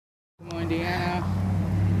Indiana.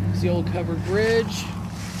 It's the old covered bridge.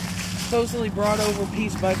 Supposedly brought over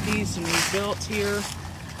piece by piece and rebuilt here.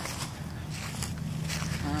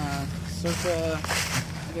 Circa,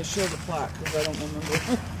 I guess show the plaque because I don't remember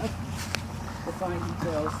the fine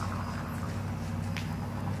details.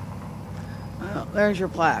 Oh, there's your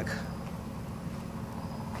plaque.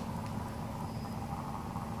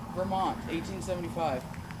 Vermont, 1875.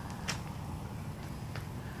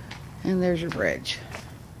 And there's your bridge.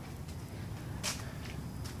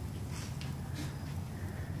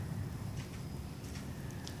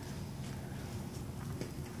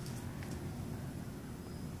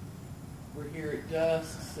 We're here at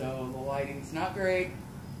dusk, so the lighting's not great.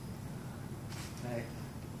 Okay.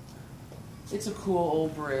 It's a cool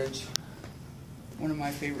old bridge. One of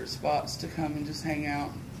my favorite spots to come and just hang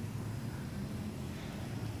out.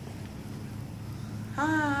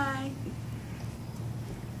 Hi!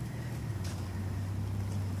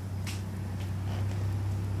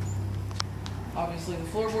 Obviously the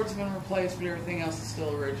floorboards have been replaced, but everything else is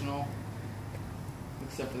still original.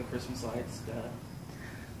 Except for the Christmas lights, duh.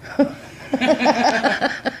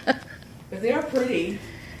 But they are pretty.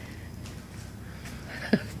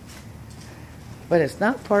 But it's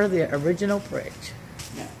not part of the original bridge.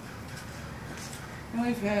 No. And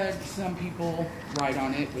we've had some people ride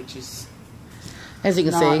on it, which is, as you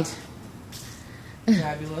can see,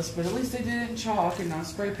 fabulous. But at least they did it in chalk and not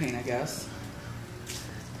spray paint, I guess.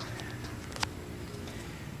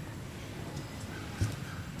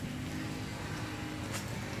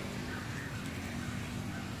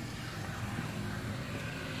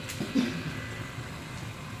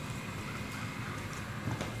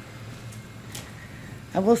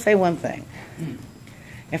 I will say one thing.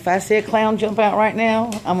 If I see a clown jump out right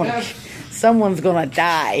now, someone's gonna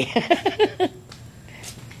die.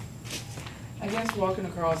 I guess walking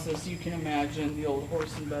across this, you can imagine the old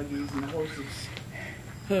horse and buggies and the horses'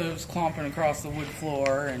 hooves clomping across the wood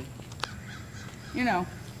floor, and you know.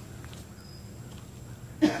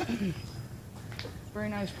 Very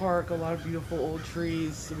nice park, a lot of beautiful old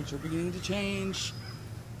trees, which are beginning to change.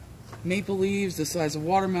 Maple leaves the size of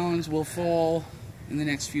watermelons will fall in the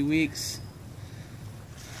next few weeks.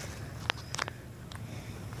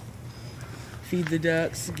 Feed the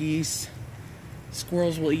ducks, geese.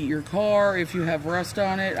 Squirrels will eat your car if you have rust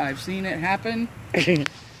on it. I've seen it happen.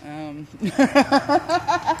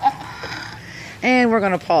 And we're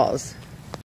gonna pause.